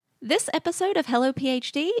This episode of Hello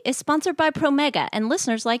PhD is sponsored by Promega and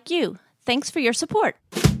listeners like you. Thanks for your support.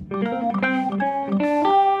 Do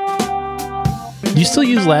you still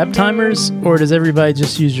use lab timers, or does everybody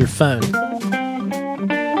just use your phone?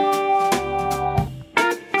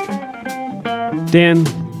 Dan,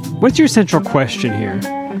 what's your central question here?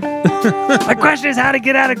 My question is how to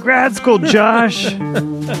get out of grad school, Josh.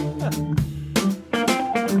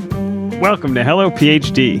 Welcome to Hello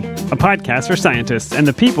PhD, a podcast for scientists and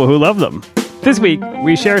the people who love them. This week,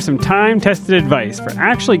 we share some time-tested advice for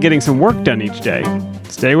actually getting some work done each day.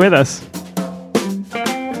 Stay with us.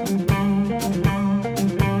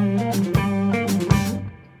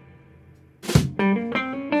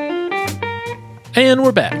 And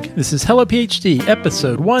we're back. This is Hello PhD,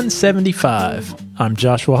 episode 175. I'm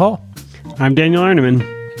Joshua Hall. I'm Daniel Arneman.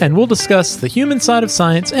 And we'll discuss the human side of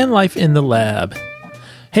science and life in the lab.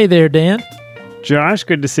 Hey there, Dan. Josh,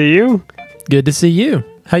 good to see you. Good to see you.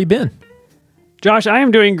 How you been? Josh, I am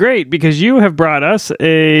doing great because you have brought us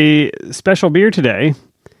a special beer today.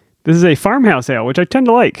 This is a farmhouse ale, which I tend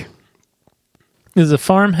to like. This is a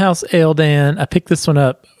farmhouse ale, Dan. I picked this one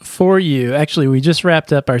up for you. Actually, we just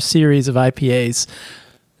wrapped up our series of IPAs.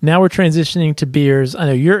 Now we're transitioning to beers I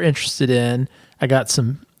know you're interested in. I got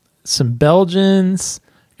some Belgians.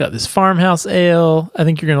 Got this farmhouse ale. I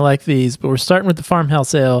think you're going to like these, but we're starting with the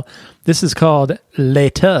farmhouse ale. This is called Le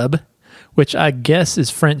Tub, which I guess is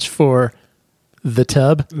French for the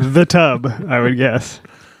tub. The tub, I would guess.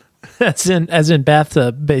 As in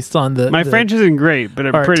bathtub, based on the... My French isn't great, but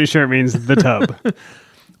I'm pretty sure it means the tub.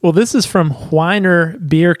 Well, this is from Winer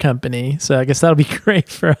Beer Company, so I guess that'll be great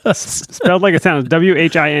for us. Spelled like it sounds,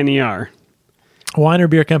 Winer. Winer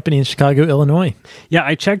Beer Company in Chicago, Illinois. Yeah,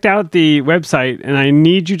 I checked out the website, and I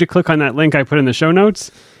need you to click on that link I put in the show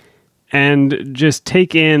notes and just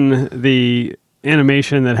take in the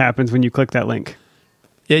animation that happens when you click that link.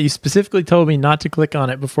 Yeah, you specifically told me not to click on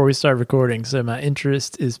it before we start recording, so my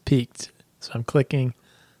interest is piqued. So I'm clicking.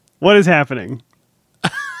 What is happening?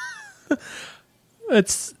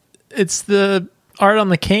 It's the art on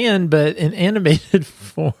the can, but in animated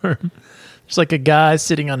form. There's like a guy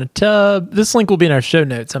sitting on a tub. This link will be in our show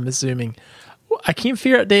notes, I'm assuming. I can't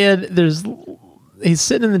figure out, Dad. He's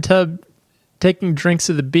sitting in the tub taking drinks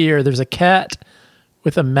of the beer. There's a cat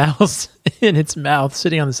with a mouse in its mouth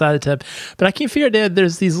sitting on the side of the tub. But I can't figure out, Dad,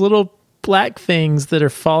 there's these little black things that are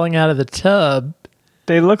falling out of the tub.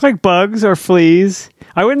 They look like bugs or fleas.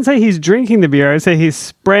 I wouldn't say he's drinking the beer. I'd say he's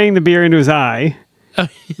spraying the beer into his eye. Oh,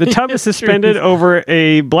 the tub is suspended over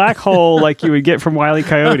a black hole like you would get from Wile E.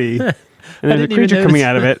 Coyote. And there's a creature coming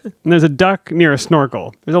out of it. And there's a duck near a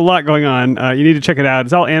snorkel. There's a lot going on. You need to check it out.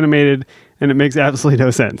 It's all animated, and it makes absolutely no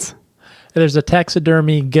sense. There's a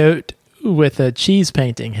taxidermy goat with a cheese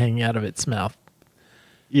painting hanging out of its mouth.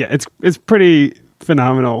 Yeah, it's pretty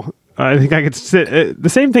phenomenal. I think I could sit... the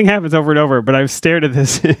same thing happens over and over, but I've stared at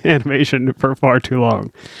this animation for far too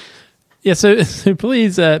long. Yeah, so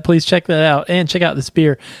please check that out and check out this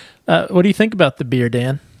beer. What do you think about the beer,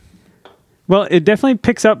 Dan? Well, it definitely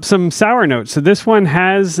picks up some sour notes. So this one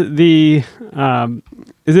has the, is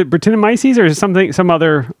it Brettanomyces or is it some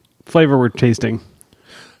other flavor we're tasting?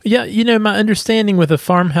 Yeah, my understanding with a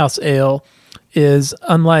farmhouse ale is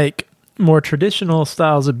unlike more traditional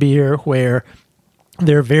styles of beer where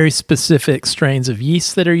there are very specific strains of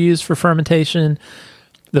yeast that are used for fermentation.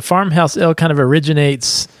 The farmhouse ale kind of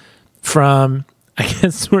originates from, I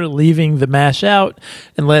guess, sort of leaving the mash out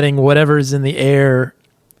and letting whatever's in the air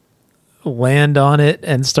land on it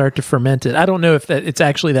and start to ferment it. I don't know if it's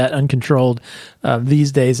actually that uncontrolled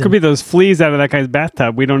these days. Could be those fleas out of that guy's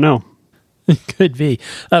bathtub. We don't know. Could be.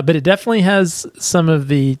 But it definitely has some of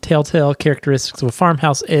the telltale characteristics of a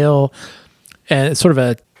farmhouse ale and it's sort of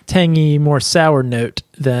a tangy, more sour note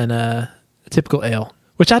than a typical ale,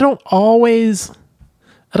 which I don't always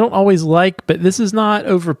like, but this is not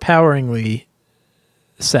overpoweringly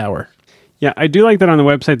sour. Yeah, I do like that on the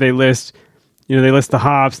website they list the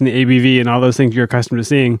hops and the ABV and all those things you're accustomed to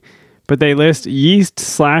seeing, but they list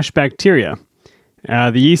yeast/bacteria.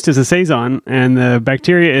 The yeast is a saison, and the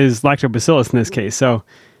bacteria is lactobacillus in this case. So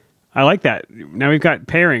I like that. Now we've got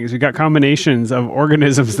pairings. We've got combinations of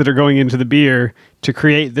organisms that are going into the beer to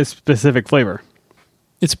create this specific flavor.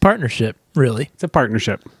 It's a partnership, really. It's a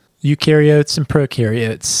partnership. Eukaryotes and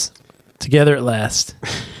prokaryotes together at last.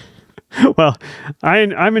 Well,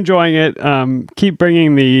 I'm enjoying it. Keep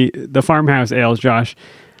bringing the farmhouse ales, Josh.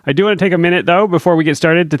 I do want to take a minute, though, before we get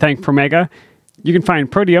started to thank Promega. You can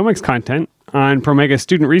find proteomics content on Promega's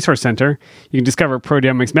Student Resource Center. You can discover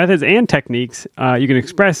proteomics methods and techniques. You can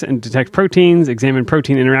express and detect proteins, examine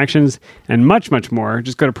protein interactions, and much, much more.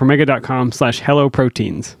 Just go to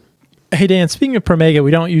promega.com/helloproteins. Hey, Dan, speaking of Promega,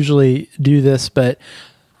 we don't usually do this, but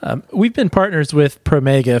we've been partners with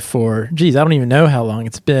Promega for, I don't even know how long.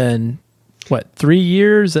 It's been, 3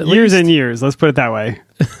 years at least? Years and years, let's put it that way.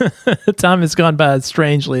 Time has gone by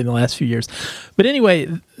strangely in the last few years. But anyway,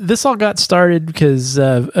 this all got started because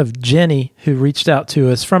of Jenny, who reached out to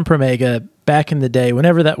us from Promega back in the day,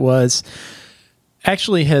 whenever that was,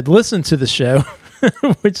 actually had listened to the show,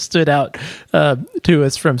 which stood out to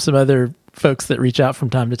us from some other folks that reach out from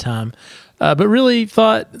time to time. But really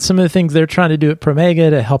thought some of the things they're trying to do at Promega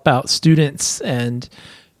to help out students and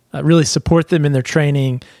really support them in their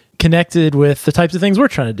training connected with the types of things we're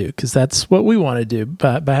trying to do, because that's what we want to do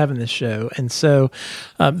by having this show. And so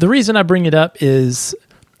the reason I bring it up is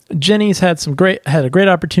Jenny's had a great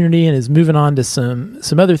opportunity and is moving on to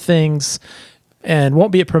some other things and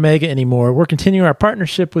won't be at Promega anymore. We're continuing our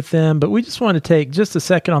partnership with them, but we just want to take just a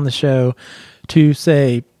second on the show to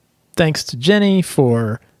say thanks to Jenny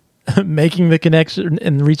for making the connection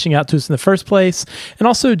and reaching out to us in the first place, and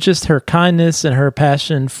also just her kindness and her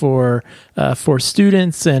passion for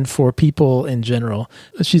students and for people in general.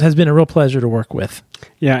 She has been a real pleasure to work with.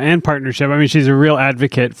 Yeah, and partnership. I mean, she's a real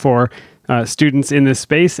advocate for students in this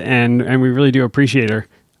space, and we really do appreciate her.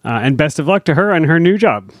 And best of luck to her on her new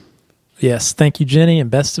job. Yes, thank you, Jenny,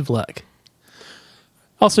 and best of luck.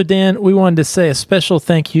 Also, Dan, we wanted to say a special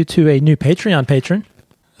thank you to a new Patreon patron.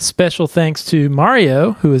 Special thanks to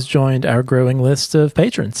Mario, who has joined our growing list of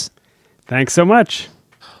patrons. Thanks so much.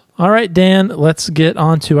 All right, Dan, let's get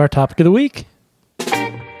on to our topic of the week.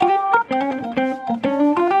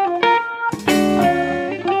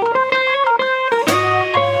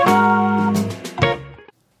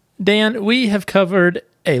 Dan, we have covered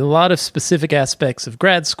a lot of specific aspects of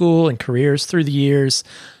grad school and careers through the years.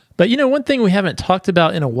 But, one thing we haven't talked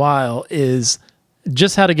about in a while is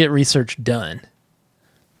just how to get research done.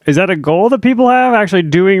 Is that a goal that people have, actually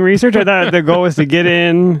doing research? I thought the goal was to get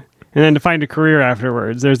in and then to find a career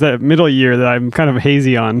afterwards. There's that middle year that I'm kind of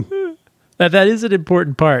hazy on. That is an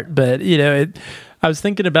important part, but, I was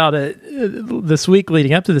thinking about it this week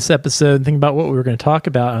leading up to this episode and thinking about what we were going to talk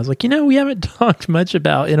about. I was like, we haven't talked much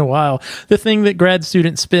about in a while the thing that grad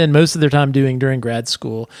students spend most of their time doing during grad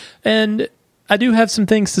school. And I do have some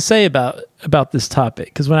things to say about this topic,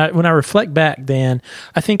 because when I reflect back, Dan,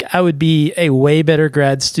 I think I would be a way better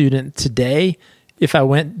grad student today if I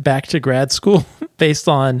went back to grad school based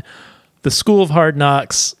on the school of hard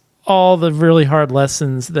knocks, all the really hard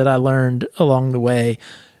lessons that I learned along the way.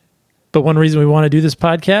 But one reason we want to do this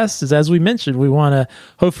podcast is, as we mentioned, we want to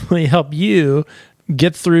hopefully help you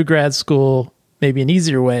get through grad school maybe an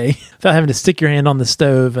easier way without having to stick your hand on the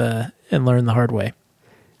stove and learn the hard way.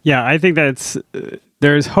 Yeah, I think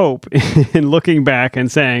there's hope in looking back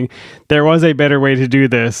and saying there was a better way to do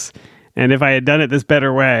this, and if I had done it this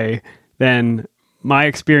better way, then my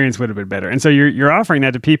experience would have been better. And so you're offering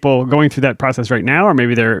that to people going through that process right now, or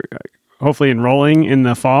maybe they're hopefully enrolling in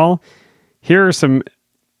the fall. Here are some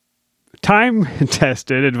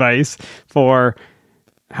time-tested advice for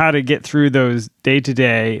how to get through those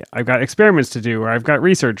day-to-day. I've got experiments to do, or I've got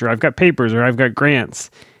research, or I've got papers, or I've got grants.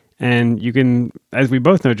 And you can, as we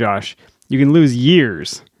both know, Josh, you can lose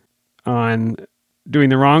years on doing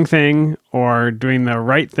the wrong thing or doing the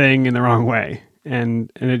right thing in the wrong way.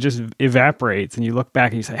 And it just evaporates, and you look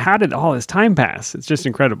back and you say, how did all this time pass? It's just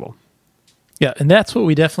incredible. Yeah, and that's what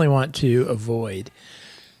we definitely want to avoid.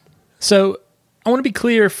 So I want to be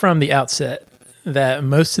clear from the outset that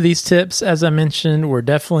most of these tips, as I mentioned, were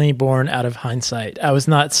definitely born out of hindsight. I was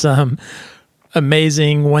not some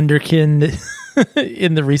amazing wonderkind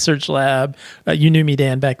in the research lab. You knew me,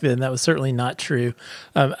 Dan, back then. That was certainly not true.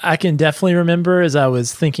 I can definitely remember, as I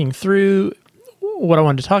was thinking through what I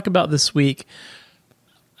wanted to talk about this week,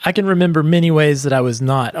 I can remember many ways that I was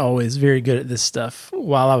not always very good at this stuff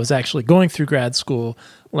while I was actually going through grad school.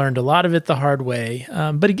 Learned a lot of it the hard way.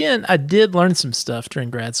 But again, I did learn some stuff during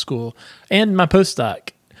grad school and my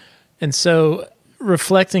postdoc. And so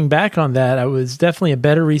reflecting back on that, I was definitely a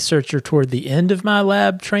better researcher toward the end of my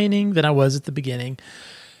lab training than I was at the beginning.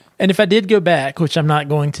 And if I did go back, which I'm not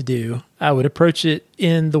going to do, I would approach it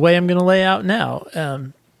in the way I'm going to lay out now.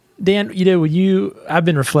 Dan, I've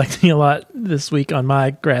been reflecting a lot this week on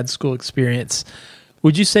my grad school experience.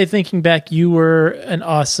 Would you say, thinking back, you were an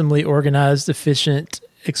awesomely organized, efficient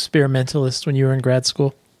experimentalist when you were in grad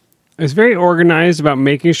school? I was very organized about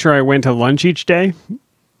making sure I went to lunch each day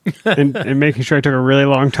and making sure I took a really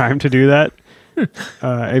long time to do that.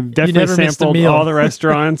 I definitely sampled all the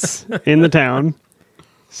restaurants in the town.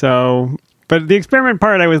 So, but the experiment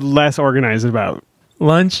part I was less organized about.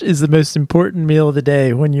 Lunch is the most important meal of the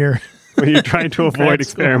day when you're trying to avoid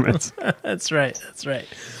experiments. That's right.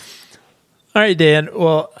 All right, Dan.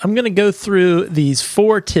 Well, I'm going to go through these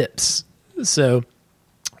 4 tips. So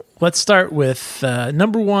let's start with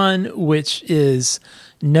number 1, which is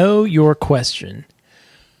know your question.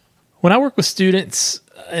 When I work with students,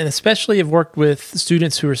 and especially have worked with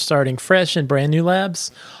students who are starting fresh in brand new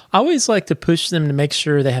labs, I always like to push them to make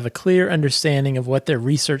sure they have a clear understanding of what their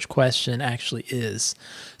research question actually is.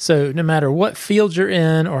 So no matter what field you're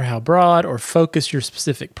in or how broad or focused your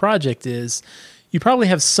specific project is, you probably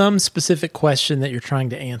have some specific question that you're trying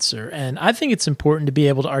to answer. And I think it's important to be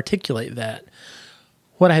able to articulate that.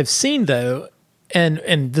 What I have seen, though,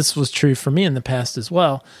 and this was true for me in the past as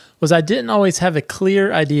well, was I didn't always have a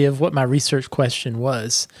clear idea of what my research question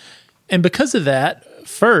was. And because of that,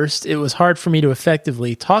 first, it was hard for me to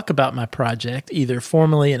effectively talk about my project, either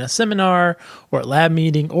formally in a seminar or at lab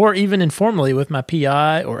meeting, or even informally with my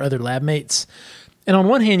PI or other lab mates. And on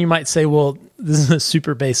one hand, you might say, well, this is a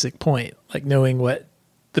super basic point, like knowing what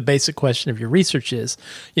the basic question of your research is.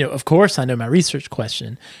 Of course, I know my research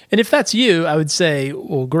question. And if that's you, I would say,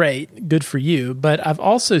 well, great, good for you. But I've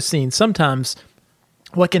also seen sometimes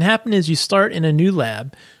what can happen is you start in a new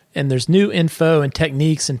lab and there's new info and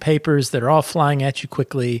techniques and papers that are all flying at you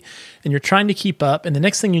quickly, and you're trying to keep up. And the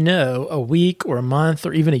next thing you know, a week or a month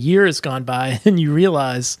or even a year has gone by, and you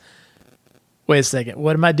realize, wait a second,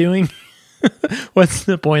 what am I doing? What's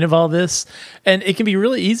the point of all this? And it can be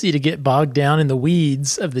really easy to get bogged down in the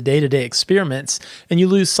weeds of the day-to-day experiments, and you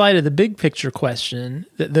lose sight of the big picture question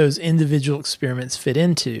that those individual experiments fit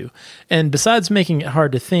into. And besides making it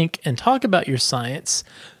hard to think and talk about your science,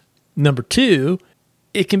 number 2,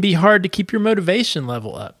 it can be hard to keep your motivation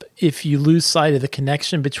level up if you lose sight of the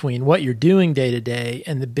connection between what you're doing day to day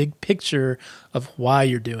and the big picture of why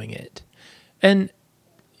you're doing it. And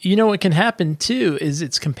what can happen too is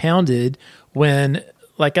it's compounded when,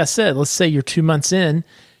 like I said, let's say you're 2 months in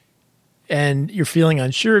and you're feeling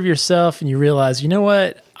unsure of yourself and you realize, you know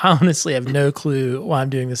what, I honestly have no clue why I'm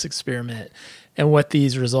doing this experiment and what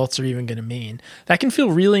these results are even going to mean. That can feel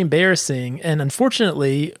really embarrassing. And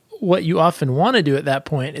unfortunately, what you often want to do at that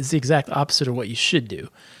point is the exact opposite of what you should do.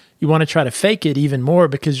 You want to try to fake it even more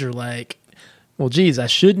because you're like, well, geez, I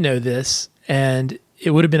should know this. And it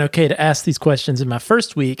would have been okay to ask these questions in my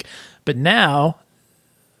first week, but now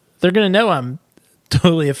they're going to know I'm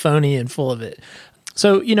totally a phony and full of it.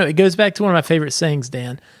 So, it goes back to one of my favorite sayings,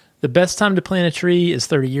 Dan. The best time to plant a tree is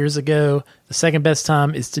 30 years ago. The second best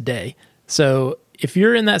time is today. So if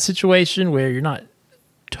you're in that situation where you're not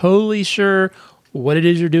totally sure what it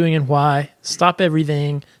is you're doing and why, stop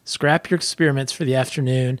everything, scrap your experiments for the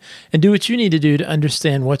afternoon, and do what you need to do to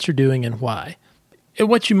understand what you're doing and why. And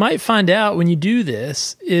what you might find out when you do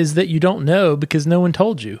this is that you don't know because no one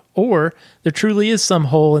told you, or there truly is some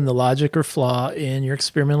hole in the logic or flaw in your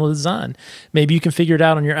experimental design. Maybe you can figure it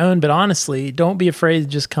out on your own, but honestly, don't be afraid to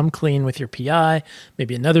just come clean with your PI,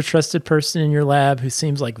 maybe another trusted person in your lab who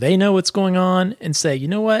seems like they know what's going on, and say, you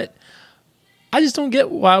know what? I just don't get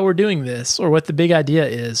why we're doing this or what the big idea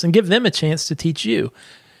is, and give them a chance to teach you.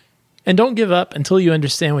 And don't give up until you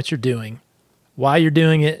understand what you're doing, why you're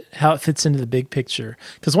doing it, how it fits into the big picture.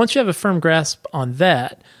 Because once you have a firm grasp on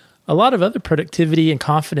that, a lot of other productivity and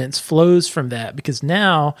confidence flows from that, because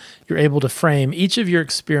now you're able to frame each of your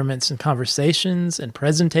experiments and conversations and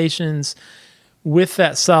presentations with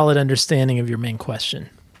that solid understanding of your main question.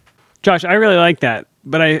 Josh, I really like that,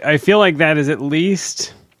 but I feel like that is at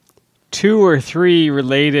least 2 or 3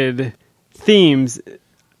 related themes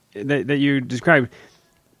that you described,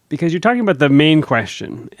 because you're talking about the main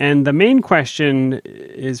question. And the main question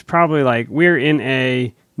is probably like, we're in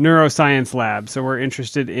a neuroscience lab, so we're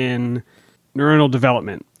interested in neuronal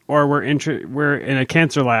development. Or we're in a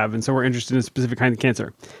cancer lab, and so we're interested in a specific kind of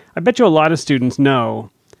cancer. I bet you a lot of students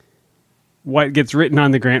know what gets written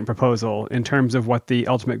on the grant proposal in terms of what the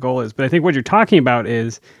ultimate goal is. But I think what you're talking about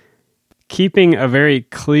is keeping a very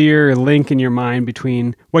clear link in your mind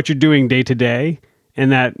between what you're doing day to day and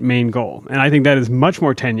that main goal. And I think that is much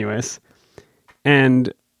more tenuous.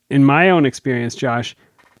 And in my own experience, Josh,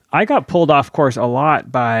 I got pulled off course a lot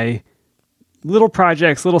by little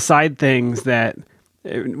projects, little side things that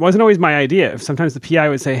it wasn't always my idea. Sometimes the PI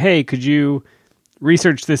would say, hey, could you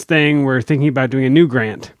research this thing? We're thinking about doing a new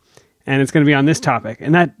grant, and it's going to be on this topic.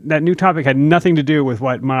 And that new topic had nothing to do with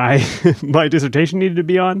what my my dissertation needed to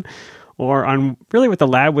be on, or on really what the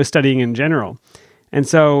lab was studying in general. And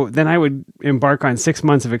so then I would embark on 6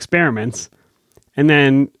 months of experiments, and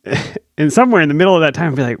then somewhere in the middle of that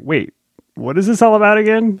time, I'd be like, wait, what is this all about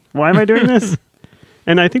again? Why am I doing this?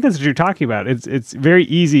 And I think that's what you're talking about. It's very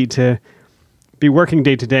easy to be working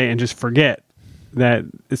day to day and just forget that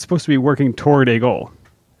it's supposed to be working toward a goal.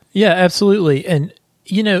 Yeah, absolutely. And,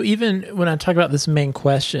 even when I talk about this main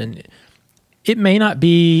question, it may not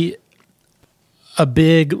be a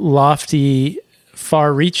big, lofty,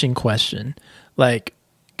 far-reaching question like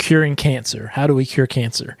curing cancer. How do we cure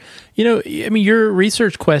cancer? I mean, your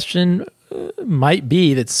research question might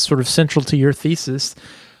be, that's sort of central to your thesis,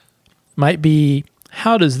 might be,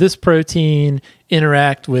 how does this protein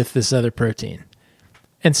interact with this other protein?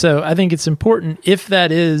 And so I think it's important, if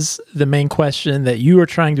that is the main question that you are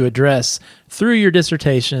trying to address through your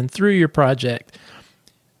dissertation, through your project,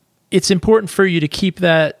 it's important for you to keep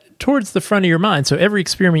that towards the front of your mind. So every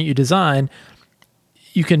experiment you design,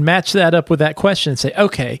 you can match that up with that question and say,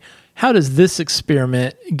 okay, how does this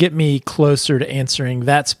experiment get me closer to answering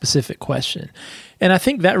that specific question? And I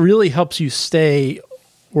think that really helps you stay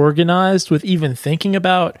organized with even thinking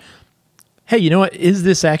about, hey, you know what? Is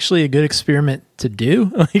this actually a good experiment to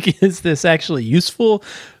do? Like, is this actually useful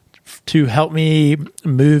to help me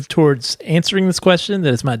move towards answering this question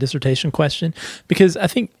that is my dissertation question? Because I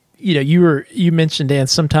think, you mentioned, Dan,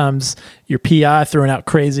 sometimes your PI throwing out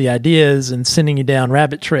crazy ideas and sending you down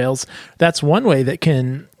rabbit trails. That's one way that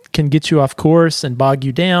can get you off course and bog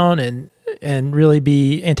you down and really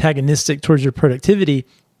be antagonistic towards your productivity.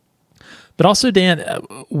 But also, Dan,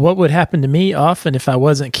 what would happen to me often if I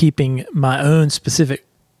wasn't keeping my own specific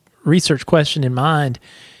research question in mind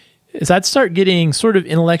is I'd start getting sort of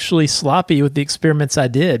intellectually sloppy with the experiments I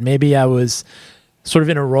did. Maybe I was sort of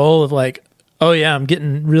in a role of like, oh yeah, I'm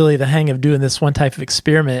getting really the hang of doing this one type of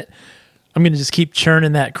experiment. I'm going to just keep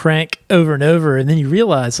churning that crank over and over. And then you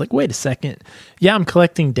realize, like, wait a second. Yeah, I'm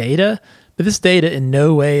collecting data, but this data in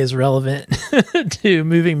no way is relevant to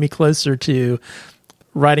moving me closer to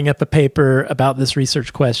writing up a paper about this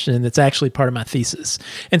research question that's actually part of my thesis.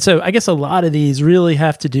 And so I guess a lot of these really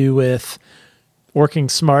have to do with working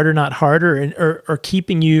smarter, not harder, or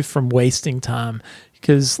keeping you from wasting time.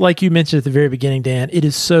 Because like you mentioned at the very beginning, Dan, it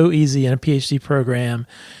is so easy in a PhD program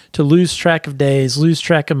to lose track of days, lose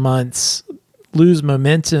track of months, lose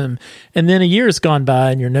momentum, and then a year has gone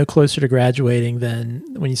by and you're no closer to graduating than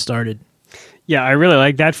when you started. Yeah, I really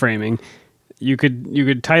like that framing. You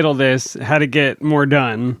could title this "How to Get More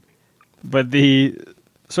Done," but the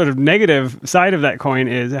sort of negative side of that coin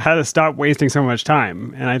is how to stop wasting so much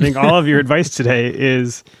time. And I think all of your advice today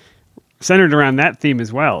is centered around that theme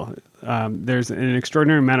as well. There's an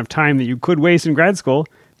extraordinary amount of time that you could waste in grad school.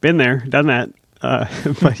 Been there, done that,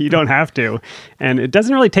 but you don't have to. And it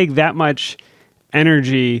doesn't really take that much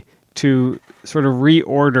energy to sort of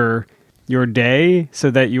reorder your day so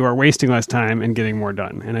that you are wasting less time and getting more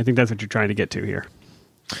done. And I think that's what you're trying to get to here.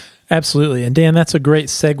 Absolutely. And Dan, that's a great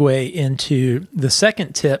segue into the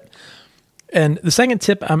second tip. And the second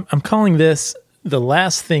tip, I'm calling this, the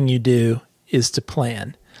last thing you do is to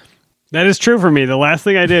plan. That is true for me. The last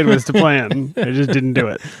thing I did was to plan. I just didn't do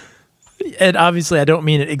it. And obviously, I don't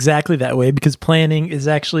mean it exactly that way, because planning is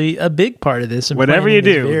actually a big part of this. And whatever you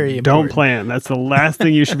do, don't plan. That's the last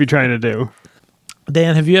thing you should be trying to do.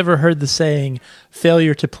 Dan, have you ever heard the saying,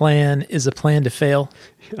 failure to plan is a plan to fail?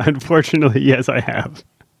 Unfortunately, yes, I have.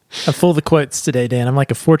 I'm full of the quotes today, Dan. I'm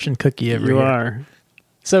like a fortune cookie over here. You are.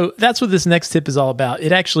 So that's what this next tip is all about.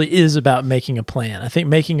 It actually is about making a plan. I think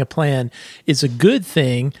making a plan is a good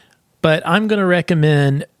thing, but I'm going to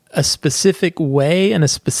recommend a specific way and a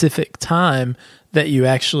specific time that you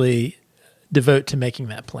actually devote to making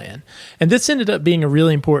that plan. And this ended up being a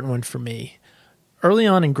really important one for me. Early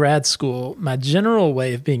on in grad school, my general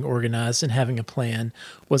way of being organized and having a plan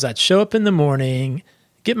was I'd show up in the morning,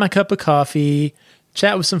 get my cup of coffee,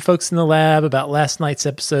 chat with some folks in the lab about last night's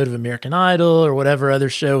episode of American Idol or whatever other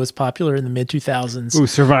show was popular in the mid-2000s. Ooh,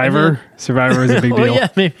 Survivor. Survivor is a big deal. Well, yeah,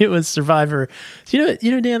 maybe it was Survivor. You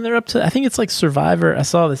know, Dan, they're up to, I think it's like Survivor. I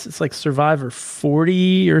saw this. It's like Survivor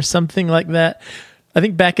 40 or something like that. I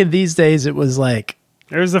think back in these days, it was like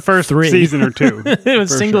it was the first 3 season or 2. It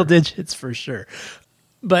was single digits for sure.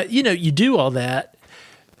 But, you do all that.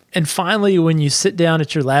 And finally, when you sit down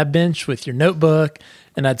at your lab bench with your notebook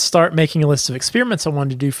and I'd start making a list of experiments I wanted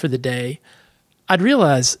to do for the day, I'd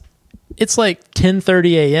realize it's like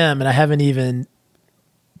 10:30 a.m. and I haven't even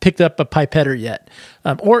picked up a pipetter yet.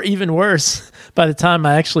 Or even worse, by the time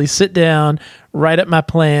I actually sit down, write up my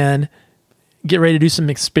plan, get ready to do some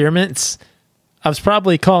experiments, I was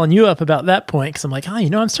probably calling you up about that point because I'm like, I'm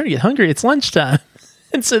starting to get hungry. It's lunchtime.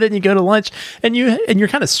 And so then you go to lunch and you're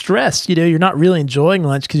kind of stressed, you're not really enjoying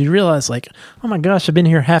lunch because you realize like, oh my gosh, I've been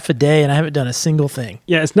here half a day and I haven't done a single thing.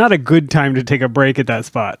 Yeah, it's not a good time to take a break at that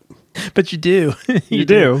spot. But you do. you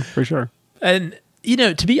do, for sure. And,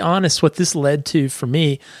 to be honest, what this led to for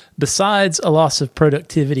me, besides a loss of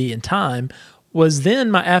productivity and time, was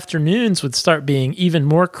then my afternoons would start being even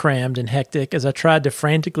more crammed and hectic as I tried to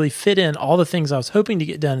frantically fit in all the things I was hoping to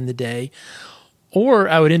get done in the day, or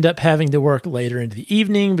I would end up having to work later into the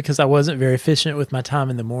evening because I wasn't very efficient with my time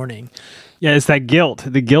in the morning. Yeah, it's that guilt.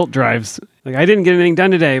 The guilt drives. Like, I didn't get anything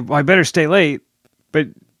done today. Well, I better stay late. But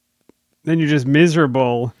then you're just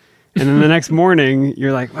miserable. And then the next morning,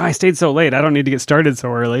 you're like, I stayed so late. I don't need to get started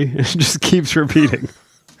so early. It just keeps repeating.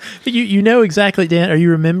 But you know exactly, Dan. Are you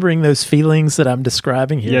remembering those feelings that I'm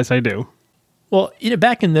describing here? Yes, I do. Well,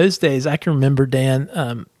 back in those days, I can remember,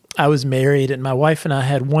 Dan, I was married and my wife and I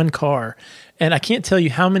had one car. And I can't tell you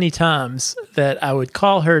how many times that I would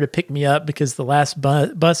call her to pick me up because the last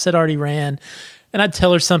bus had already ran. And I'd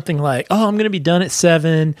tell her something like, oh, I'm going to be done at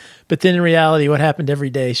 7. But then in reality, what happened every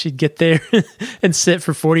day, she'd get there and sit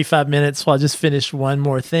for 45 minutes while I just finished one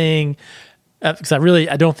more thing. Because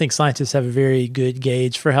I don't think scientists have a very good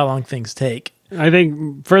gauge for how long things take. I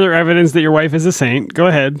think further evidence that your wife is a saint. Go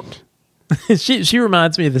ahead. She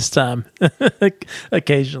reminds me of this time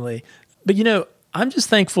occasionally. But, I'm just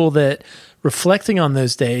thankful that reflecting on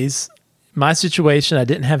those days, my situation, I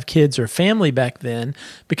didn't have kids or family back then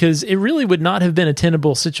because it really would not have been a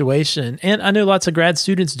tenable situation. And I know lots of grad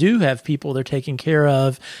students do have people they're taking care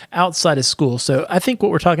of outside of school. So I think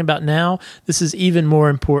what we're talking about now, this is even more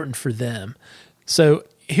important for them. So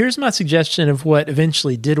here's my suggestion of what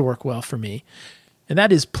eventually did work well for me. And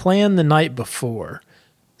that is plan the night before.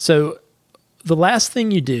 So the last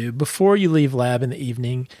thing you do before you leave lab in the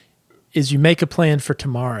evening is you make a plan for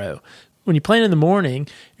tomorrow. When you plan in the morning,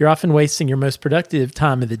 you're often wasting your most productive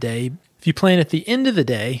time of the day. If you plan at the end of the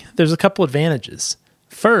day, there's a couple advantages.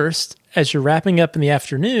 First, as you're wrapping up in the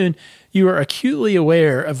afternoon, you are acutely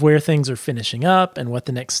aware of where things are finishing up and what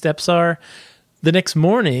the next steps are. The next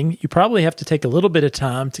morning, you probably have to take a little bit of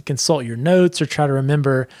time to consult your notes or try to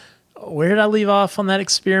remember, where did I leave off on that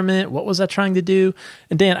experiment? What was I trying to do?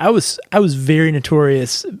 And Dan, I was very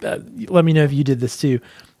notorious, let me know if you did this too,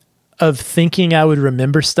 of thinking I would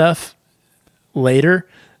remember stuff later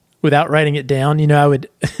without writing it down. I would...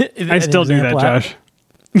 I still do that, Josh.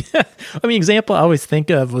 Example I always think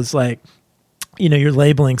of was like, you're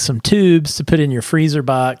labeling some tubes to put in your freezer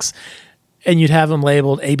box and you'd have them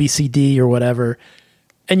labeled A, B, C, D or whatever.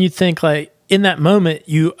 And you'd think like, in that moment,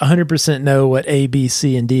 you 100% know what A, B,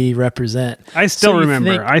 C, and D represent. I still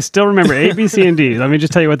remember A, B, C, and D. Let me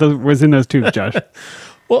just tell you what was in those tubes, Josh.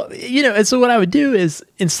 Well, and so what I would do is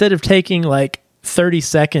instead of taking like 30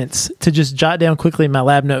 seconds to just jot down quickly in my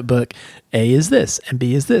lab notebook, A is this, and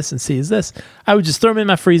B is this, and C is this, I would just throw them in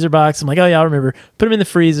my freezer box. I'm like, oh yeah, I'll remember. Put them in the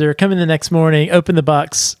freezer, come in the next morning, open the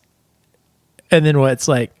box, and then what? It's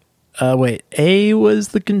like, wait, A was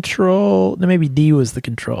the control, no, maybe D was the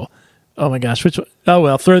control. Oh my gosh, which one? Oh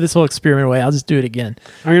well, throw this whole experiment away. I'll just do it again.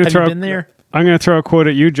 Have you been there? I'm going to throw a quote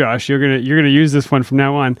at you, Josh. You're going to use this one from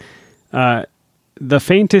now on. The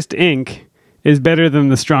faintest ink is better than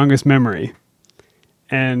the strongest memory.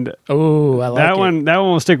 And I like that one. That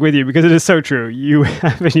one will stick with you because it is so true. You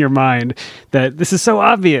have in your mind that this is so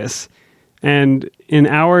obvious, and in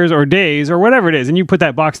hours or days or whatever it is, and you put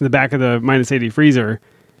that box in the back of the -80 freezer,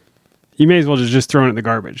 you may as well just throw it in the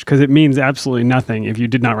garbage because it means absolutely nothing if you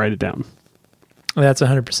did not write it down. That's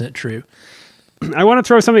 100% true. I want to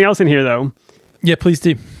throw something else in here, though. Yeah, please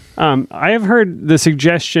do. I have heard the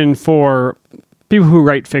suggestion for people who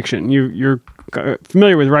write fiction. You're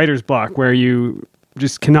familiar with writer's block, where you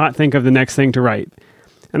just cannot think of the next thing to write.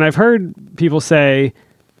 And I've heard people say,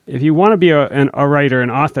 if you want to be a writer,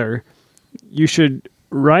 an author, you should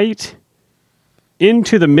write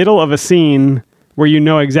into the middle of a scene where you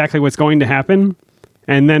know exactly what's going to happen,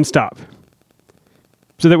 and then stop.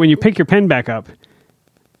 So that when you pick your pen back up,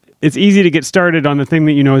 it's easy to get started on the thing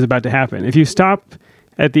that you know is about to happen. If you stop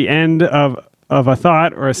at the end of a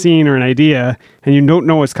thought or a scene or an idea, and you don't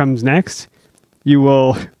know what comes next, you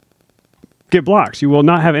will get blocked. You will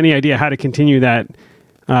not have any idea how to continue that.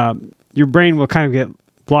 Your brain will kind of get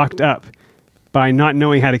blocked up by not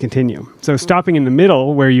knowing how to continue. So stopping in the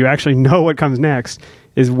middle where you actually know what comes next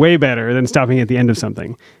is way better than stopping at the end of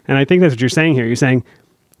something. And I think that's what you're saying here. You're saying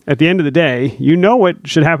at the end of the day, you know what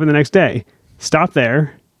should happen the next day. Stop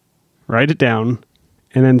there, write it down,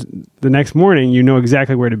 and then the next morning, you know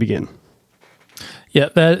exactly where to begin. Yeah,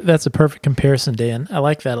 that's a perfect comparison, Dan. I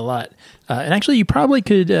like that a lot. And actually, you probably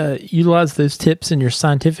could utilize those tips in your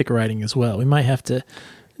scientific writing as well. We might have to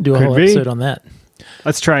do a whole episode on that.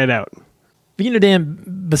 Let's try it out. But,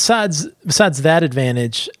 Dan, besides that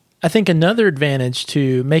advantage, I think another advantage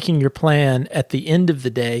to making your plan at the end of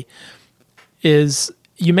the day is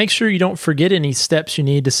you make sure you don't forget any steps you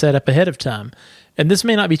need to set up ahead of time. And this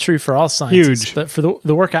may not be true for all scientists, but for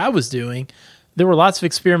the work I was doing, there were lots of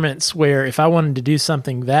experiments where if I wanted to do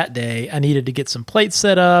something that day, I needed to get some plates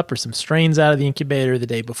set up or some strains out of the incubator the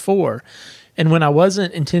day before. And when I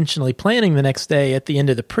wasn't intentionally planning the next day at the end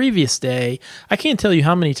of the previous day, I can't tell you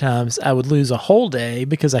how many times I would lose a whole day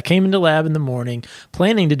because I came into lab in the morning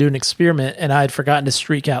planning to do an experiment and I had forgotten to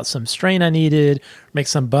streak out some strain I needed, make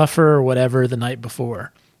some buffer or whatever the night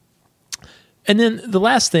before. And then the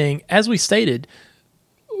last thing, as we stated,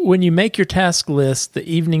 when you make your task list the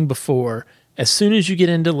evening before, as soon as you get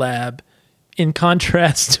into lab, in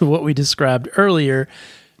contrast to what we described earlier,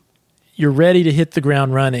 you're ready to hit the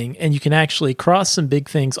ground running and you can actually cross some big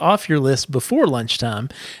things off your list before lunchtime.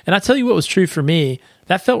 And I tell you what was true for me,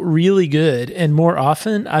 that felt really good. And more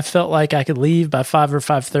often I felt like I could leave by 5 or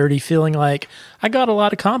 5:30 feeling like I got a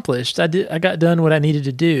lot accomplished. I got done what I needed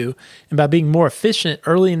to do. And by being more efficient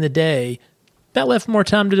early in the day, that left more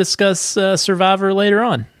time to discuss Survivor later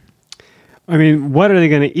on. I mean, what are they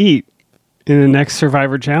going to eat in the next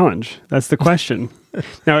Survivor challenge? That's the question.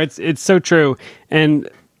 No, it's so true. And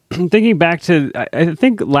thinking back to, I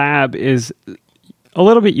think lab is a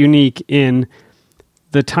little bit unique in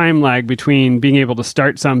the time lag between being able to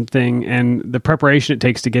start something and the preparation it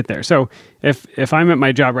takes to get there. So if I'm at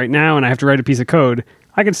my job right now and I have to write a piece of code,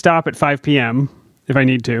 I can stop at 5 p.m. if I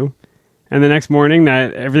need to. And the next morning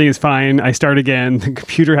that everything is fine, I start again, the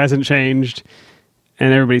computer hasn't changed,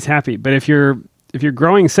 and everybody's happy. But if you're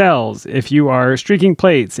growing cells, if you are streaking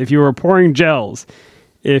plates, if you are pouring gels,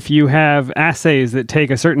 if you have assays that take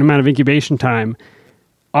a certain amount of incubation time,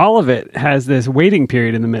 all of it has this waiting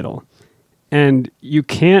period in the middle. And you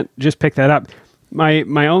can't just pick that up.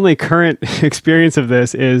 My only current experience of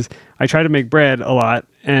this is I try to make bread a lot,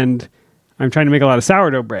 and I'm trying to make a lot of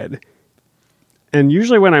sourdough bread. And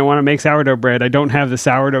usually when I want to make sourdough bread, I don't have the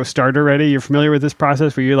sourdough starter ready. You're familiar with this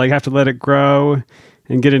process where you have to let it grow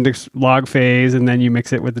and get into log phase, and then you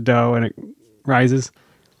mix it with the dough and it rises.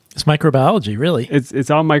 It's microbiology, really.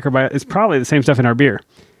 It's all microbiology. It's probably the same stuff in our beer.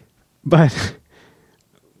 But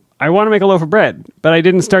I want to make a loaf of bread, but I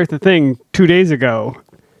didn't start the thing 2 days ago.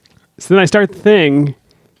 So then I start the thing,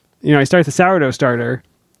 I start the sourdough starter,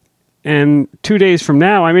 and 2 days from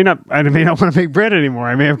now, I may not want to make bread anymore.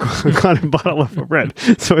 I may have gone and bought a loaf of bread.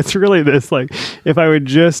 So it's really this, if I would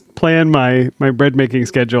just plan my bread making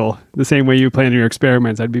schedule the same way you plan your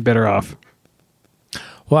experiments, I'd be better off.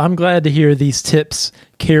 Well, I'm glad to hear these tips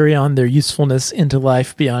carry on their usefulness into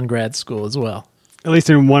life beyond grad school as well. At least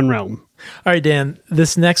in one realm. All right, Dan,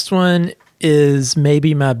 this next one is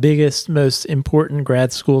maybe my biggest, most important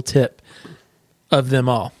grad school tip of them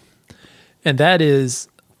all. And that is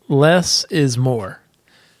less is more.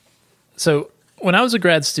 So when I was a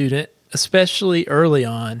grad student, especially early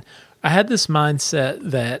on, I had this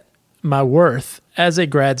mindset that my worth as a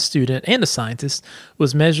grad student and a scientist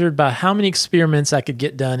was measured by how many experiments I could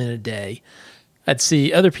get done in a day. I'd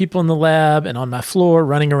see other people in the lab and on my floor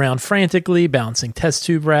running around frantically, balancing test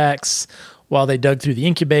tube racks while they dug through the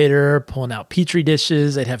incubator, pulling out Petri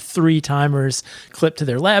dishes. They'd have 3 timers clipped to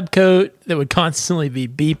their lab coat that would constantly be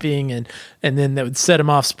beeping, and then that would set them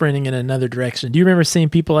off sprinting in another direction. Do you remember seeing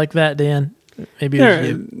people like that, Dan? Maybe it was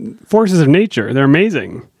you. Forces of nature. They're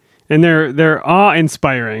amazing. And they're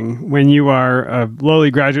awe-inspiring when you are a lowly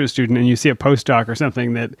graduate student and you see a postdoc or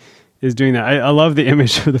something that is doing that. I love the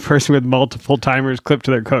image of the person with multiple timers clipped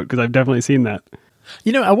to their coat because I've definitely seen that.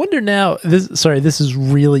 I wonder now, this is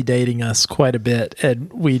really dating us quite a bit,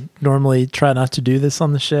 and we normally try not to do this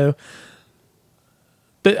on the show.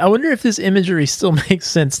 But I wonder if this imagery still makes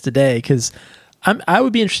sense today, because I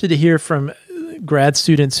would be interested to hear from grad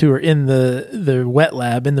students who are in the wet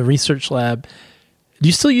lab, in the research lab. Do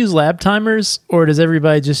you still use lab timers, or does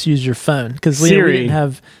everybody just use your phone? Because we didn't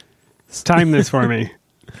have... Time this for me.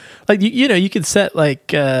 You could set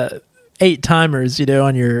 8 timers,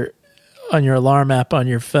 on your alarm app on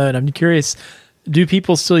your phone. I'm curious, do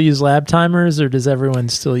people still use lab timers, or does everyone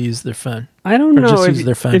still use their phone? I don't know. Just use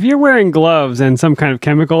their phone? If you're wearing gloves and some kind of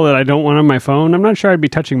chemical that I don't want on my phone, I'm not sure I'd be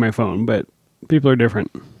touching my phone, but people are different.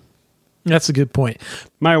 That's a good point.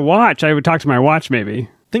 My watch, I would talk to my watch maybe.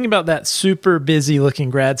 Think about that super busy looking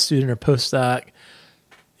grad student or postdoc.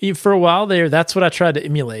 For a while there, that's what I tried to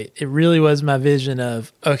emulate. It really was my vision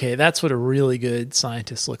of, okay, that's what a really good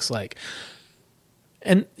scientist looks like.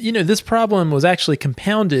 And, this problem was actually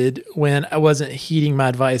compounded when I wasn't heeding my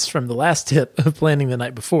advice from the last tip of planning the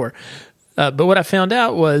night before. But what I found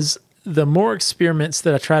out was the more experiments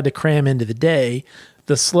that I tried to cram into the day,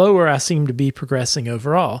 the slower I seemed to be progressing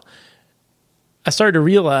overall. I started to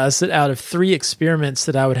realize that out of 3 experiments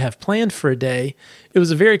that I would have planned for a day, it was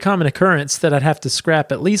a very common occurrence that I'd have to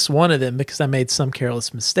scrap at least one of them because I made some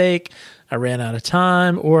careless mistake, I ran out of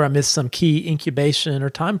time, or I missed some key incubation or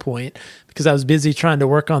time point because I was busy trying to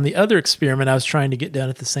work on the other experiment I was trying to get done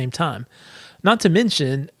at the same time. Not to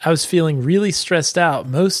mention, I was feeling really stressed out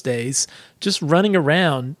most days, just running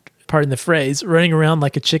around, pardon the phrase, running around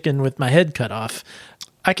like a chicken with my head cut off.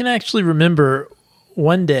 I can actually remember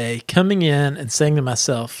one day coming in and saying to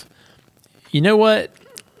myself, you know what?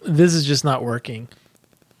 This is just not working.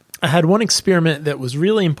 I had one experiment that was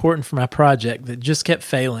really important for my project that just kept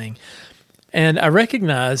failing. And I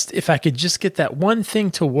recognized if I could just get that one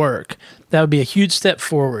thing to work, that would be a huge step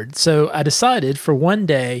forward. So I decided for one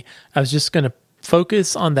day, I was just going to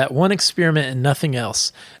focus on that one experiment and nothing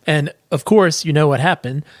else. And of course, you know what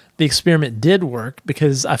happened. The experiment did work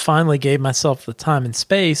because I finally gave myself the time and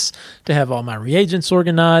space to have all my reagents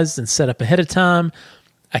organized and set up ahead of time.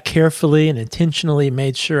 I carefully and intentionally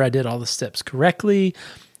made sure I did all the steps correctly.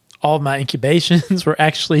 All of my incubations were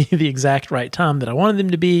actually the exact right time that I wanted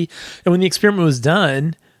them to be. And when the experiment was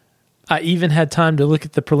done, I even had time to look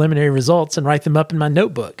at the preliminary results and write them up in my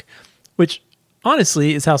notebook, which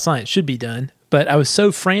honestly is how science should be done. But I was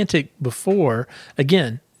so frantic before,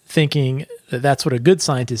 again, thinking that that's what a good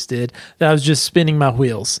scientist did, that I was just spinning my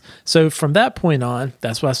wheels. So from that point on,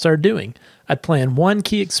 that's what I started doing. I'd plan one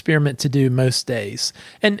key experiment to do most days.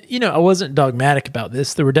 And, I wasn't dogmatic about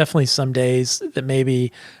this. There were definitely some days that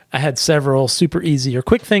maybe I had several super easy or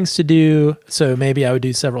quick things to do, so maybe I would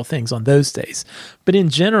do several things on those days. But in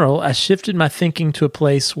general, I shifted my thinking to a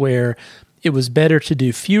place where it was better to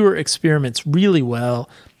do fewer experiments really well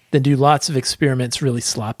than do lots of experiments really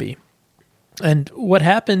sloppy. And what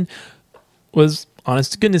happened was,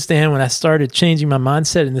 honest to goodness, Dan, when I started changing my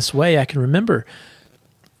mindset in this way, I can remember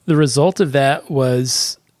the result of that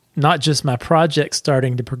was not just my project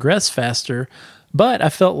starting to progress faster, but I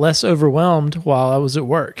felt less overwhelmed while I was at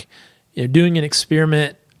work. Doing an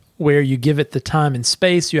experiment where you give it the time and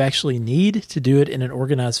space you actually need to do it in an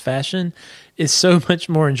organized fashion is so much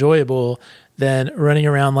more enjoyable than running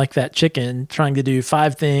around like that chicken trying to do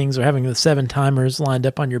 5 things or having the 7 timers lined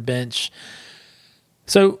up on your bench.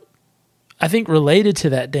 So I think related to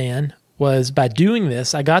that, Dan, was by doing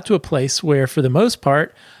this, I got to a place where for the most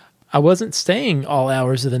part, I wasn't staying all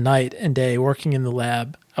hours of the night and day working in the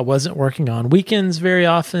lab. I wasn't working on weekends very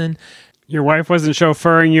often. Your wife wasn't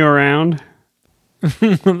chauffeuring you around?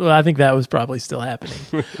 Well, I think that was probably still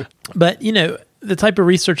happening. But, the type of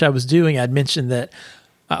research I was doing, I'd mentioned that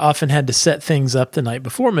I often had to set things up the night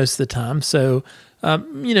before most of the time. So,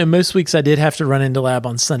 most weeks I did have to run into lab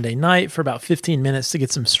on Sunday night for about 15 minutes to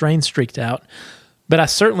get some strains streaked out. But I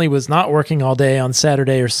certainly was not working all day on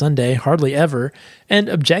Saturday or Sunday, hardly ever. And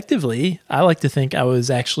objectively, I like to think I was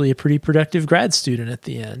actually a pretty productive grad student at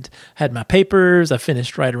the end. Had my papers, I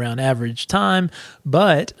finished right around average time,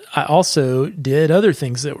 but I also did other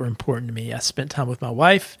things that were important to me. I spent time with my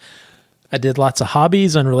wife. I did lots of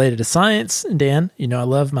hobbies unrelated to science. And Dan, I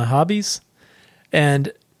love my hobbies.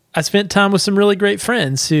 And I spent time with some really great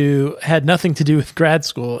friends who had nothing to do with grad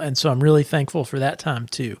school, and so I'm really thankful for that time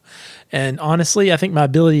too. And honestly, I think my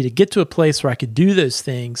ability to get to a place where I could do those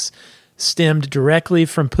things stemmed directly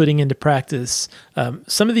from putting into practice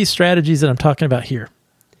some of these strategies that I'm talking about here.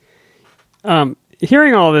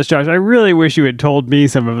 Hearing all of this, Josh, I really wish you had told me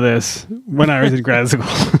some of this when I was in grad school.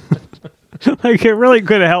 Like, it really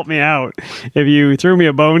could have helped me out if you threw me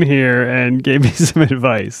a bone here and gave me some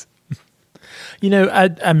advice.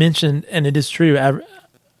 I mentioned, and it is true,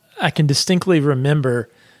 I can distinctly remember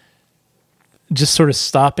just sort of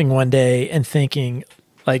stopping one day and thinking,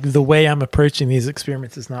 like, the way I'm approaching these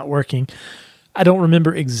experiments is not working. I don't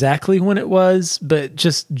remember exactly when it was, but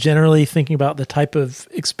just generally thinking about the type of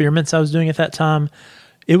experiments I was doing at that time,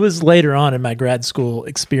 it was later on in my grad school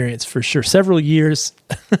experience for sure. Several years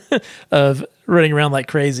of running around like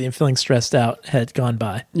crazy and feeling stressed out had gone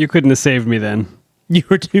by. You couldn't have saved me then. You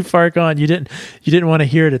were too far gone. You didn't want to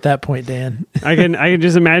hear it at that point, Dan. I can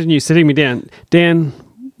just imagine you sitting me down. Dan,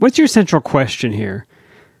 what's your central question here?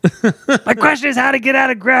 My question is how to get out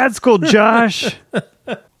of grad school, Josh.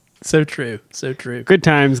 So true. So true. Good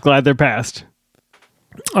times. Glad they're past.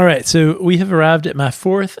 All right. So we have arrived at my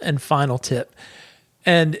 4th and final tip.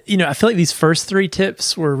 And, I feel like these first 3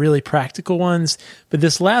 tips were really practical ones, but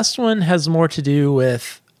this last one has more to do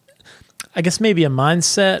with, I guess, maybe a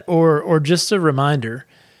mindset or just a reminder.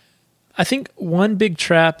 I think one big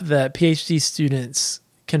trap that PhD students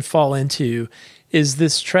can fall into is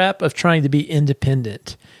this trap of trying to be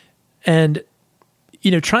independent. And,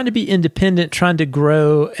 trying to be independent, trying to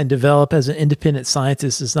grow and develop as an independent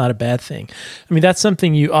scientist is not a bad thing. I mean, that's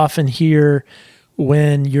something you often hear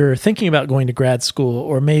when you're thinking about going to grad school,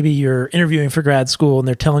 or maybe you're interviewing for grad school and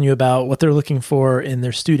they're telling you about what they're looking for in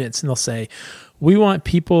their students. And they'll say, we want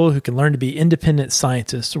people who can learn to be independent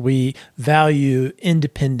scientists. We value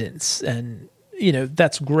independence. And,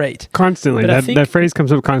 that's great. Constantly. That phrase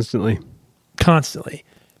comes up constantly. constantly.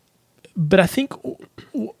 But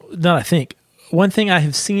one thing I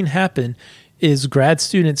have seen happen is grad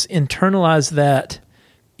students internalize that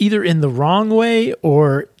either in the wrong way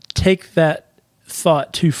or take that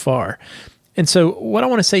thought too far. And so what I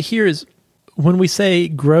want to say here is when we say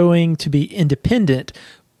growing to be independent,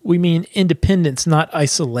 we mean independence, not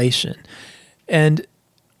isolation. And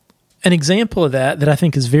an example of that I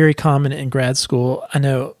think is very common in grad school, I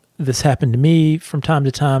know this happened to me from time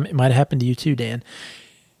to time, it might have happened to you too, Dan,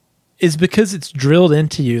 is because it's drilled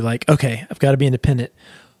into you like, okay, I've got to be independent.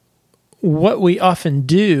 What we often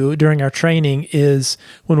do during our training is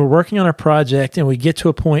when we're working on a project and we get to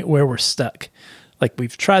a point where we're stuck, like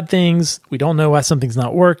we've tried things, we don't know why something's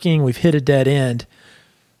not working, we've hit a dead end.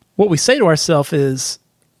 What we say to ourselves is,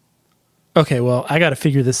 okay, well, I got to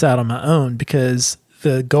figure this out on my own because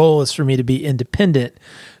the goal is for me to be independent.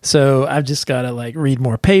 So I've just got to like read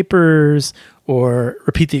more papers or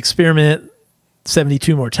repeat the experiment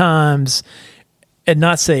 72 more times and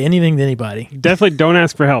not say anything to anybody. Definitely don't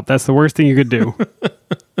ask for help. That's the worst thing you could do.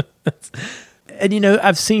 And,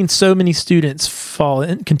 I've seen so many students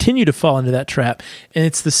continue to fall into that trap. And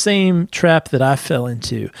it's the same trap that I fell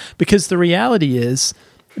into. Because the reality is,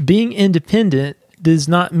 being independent does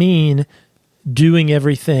not mean doing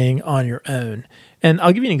everything on your own. And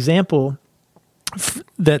I'll give you an example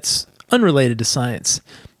that's unrelated to science.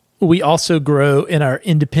 We also grow in our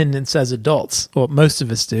independence as adults. Well, most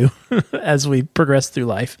of us do as we progress through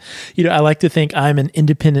life. I like to think I'm an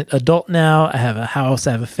independent adult now. I have a house,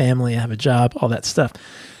 I have a family, I have a job, all that stuff.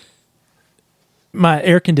 My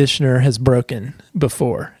air conditioner has broken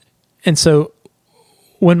before. And so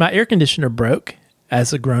when my air conditioner broke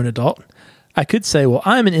as a grown adult, I could say, well,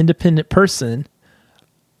 I'm an independent person.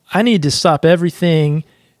 I need to stop everything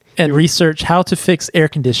and research how to fix air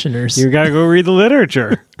conditioners. You got to go read the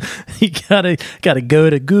literature. You gotta go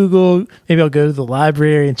to Google. Maybe I'll go to the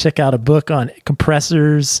library and check out a book on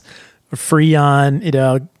compressors or Freon.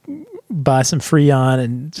 I'll buy some Freon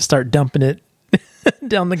and just start dumping it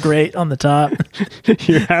down the grate on the top.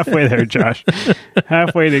 You're halfway there, Josh.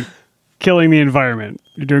 Halfway to killing the environment.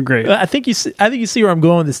 You're doing great. I think you see where I'm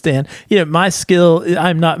going with this, Dan. My skill,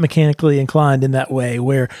 I'm not mechanically inclined in that way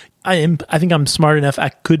where I think I'm smart enough. I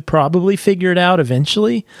could probably figure it out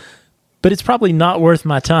eventually, but it's probably not worth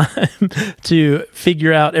my time to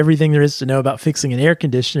figure out everything there is to know about fixing an air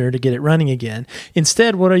conditioner to get it running again.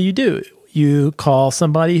 Instead, what do? You call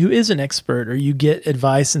somebody who is an expert, or you get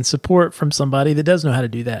advice and support from somebody that does know how to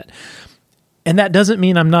do that. And that doesn't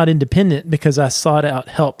mean I'm not independent because I sought out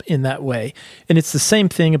help in that way. And it's the same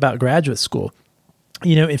thing about graduate school.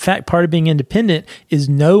 In fact, part of being independent is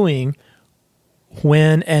knowing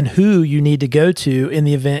when and who you need to go to in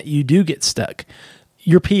the event you do get stuck.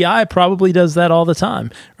 Your PI probably does that all the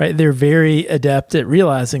time, right? They're very adept at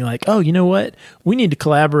realizing like, oh, you know what? We need to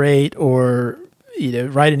collaborate or,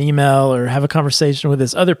 write an email or have a conversation with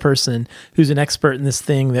this other person who's an expert in this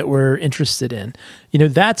thing that we're interested in.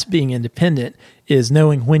 That's being independent, is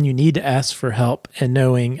knowing when you need to ask for help and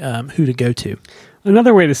knowing who to go to.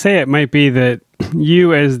 Another way to say it might be that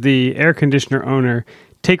you as the air conditioner owner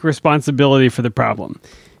take responsibility for the problem.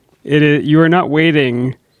 You are not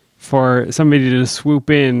waiting for somebody to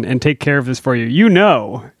swoop in and take care of this for you.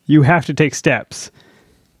 You have to take steps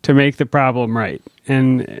to make the problem right.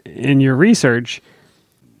 And in your research,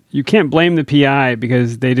 you can't blame the PI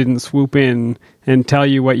because they didn't swoop in and tell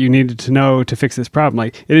you what you needed to know to fix this problem.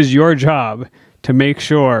 Like, it is your job to make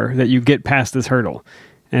sure that you get past this hurdle.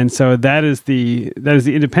 And so that is the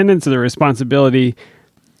independence of the responsibility.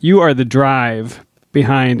 You are the drive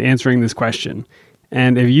behind answering this question.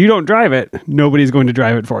 And if you don't drive it, nobody's going to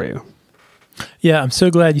drive it for you. Yeah, I'm so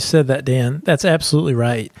glad you said that, Dan. That's absolutely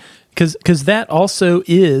right. Because that also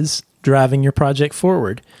is driving your project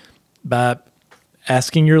forward by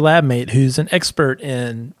asking your lab mate who's an expert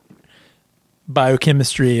in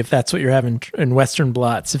biochemistry, if that's what you're having, in Western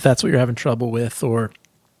blots, if that's what you're having trouble with, or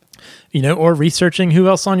researching who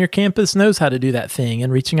else on your campus knows how to do that thing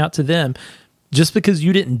and reaching out to them. Just because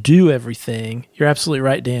you didn't do everything, you're absolutely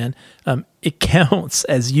right, Dan. It counts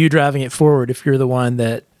as you driving it forward if you're the one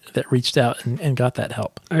that reached out and got that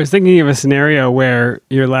help. I was thinking of a scenario where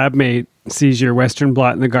your lab mate sees your Western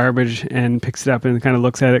blot in the garbage and picks it up and kind of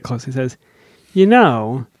looks at it closely and says, you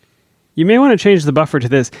may want to change the buffer to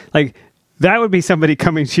this. Like, that would be somebody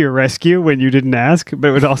coming to your rescue when you didn't ask, but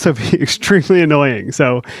it would also be extremely annoying.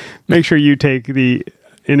 So make sure you take the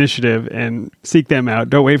initiative and seek them out.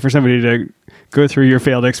 Don't wait for somebody to go through your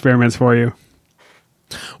failed experiments for you.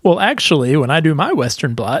 Well, actually, when I do my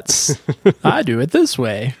Western blots, I do it this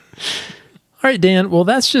way. All right, Dan. Well,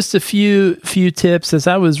 that's just a few tips as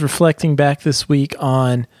I was reflecting back this week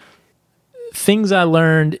on things I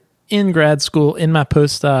learned in grad school, in my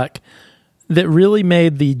postdoc, that really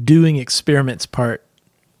made the doing experiments part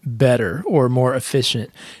better or more efficient.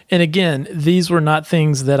 And again, these were not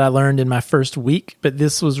things that I learned in my first week, but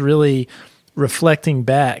this was really reflecting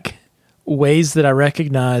back ways that I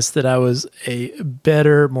recognized that I was a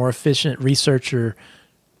better, more efficient researcher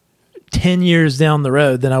 10 years down the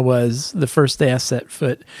road than I was the first day I set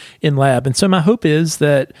foot in lab. And so my hope is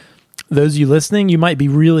that those of you listening, you might be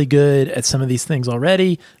really good at some of these things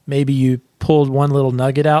already. Maybe you pulled one little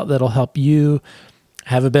nugget out that'll help you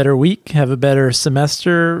have a better week, have a better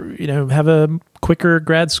semester, have a quicker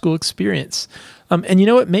grad school experience. And you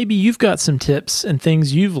know what? Maybe you've got some tips and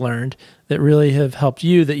things you've learned that really have helped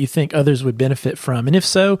you that you think others would benefit from. And if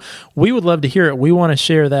so, we would love to hear it. We want to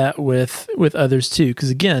share that with others too. Because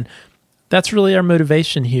again, that's really our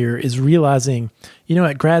motivation here, is realizing,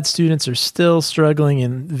 what grad students are still struggling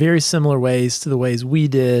in very similar ways to the ways we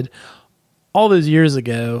did all those years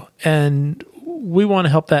ago. And we want to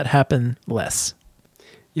help that happen less.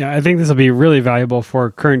 Yeah, I think this will be really valuable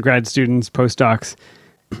for current grad students, postdocs.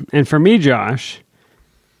 And for me, Josh,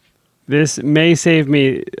 this may save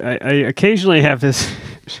me. I occasionally have this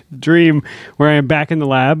dream where I am back in the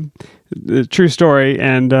lab. True story,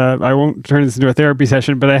 and I won't turn this into a therapy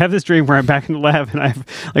session, but I have this dream where I'm back in the lab and I have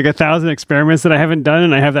like 1,000 experiments that I haven't done,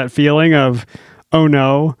 and I have that feeling of, oh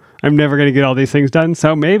no, I'm never going to get all these things done.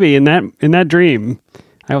 So maybe in that dream,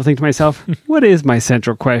 I will think to myself, what is my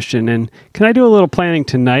central question? And can I do a little planning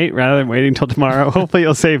tonight rather than waiting till tomorrow? Hopefully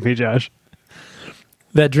you'll save me, Josh.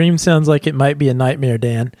 That dream sounds like it might be a nightmare,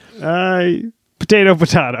 Dan. Potato.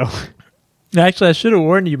 Actually, I should have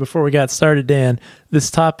warned you before we got started, Dan.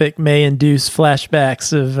 This topic may induce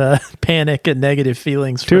flashbacks of panic and negative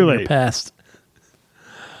feelings from your past.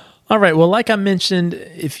 All right. Well, like I mentioned,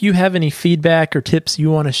 if you have any feedback or tips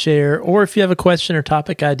you want to share, or if you have a question or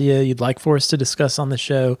topic idea you'd like for us to discuss on the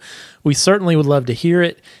show, we certainly would love to hear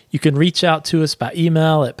it. You can reach out to us by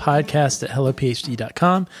email at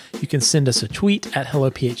podcast@hellophd.com. You can send us a tweet at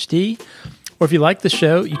hellophd. Or if you like the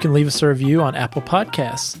show, you can leave us a review on Apple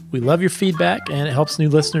Podcasts. We love your feedback, and it helps new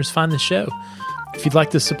listeners find the show. If you'd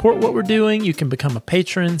like to support what we're doing, you can become a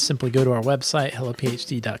patron. Simply go to our website,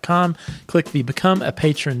 hellophd.com, click the Become a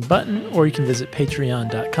Patron button, or you can visit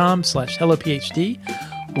patreon.com/hellophd.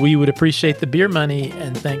 We would appreciate the beer money,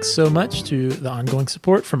 and thanks so much to the ongoing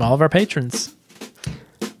support from all of our patrons.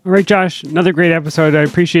 All right, Josh, another great episode. I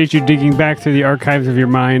appreciate you digging back through the archives of your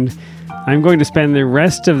mind. I'm going to spend the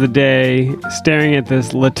rest of the day staring at this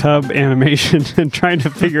LaTub animation and trying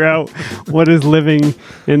to figure out what is living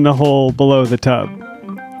in the hole below the tub.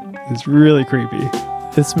 It's really creepy.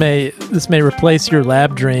 This may replace your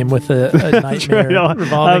lab dream with a nightmare right.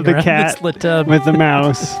 revolving the around cat this LaTub with the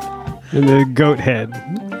mouse and the goat head.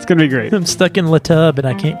 It's going to be great. I'm stuck in LaTub and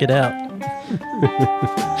I can't get out.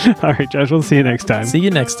 All right, Josh, we'll see you next time. See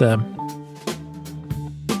you next time.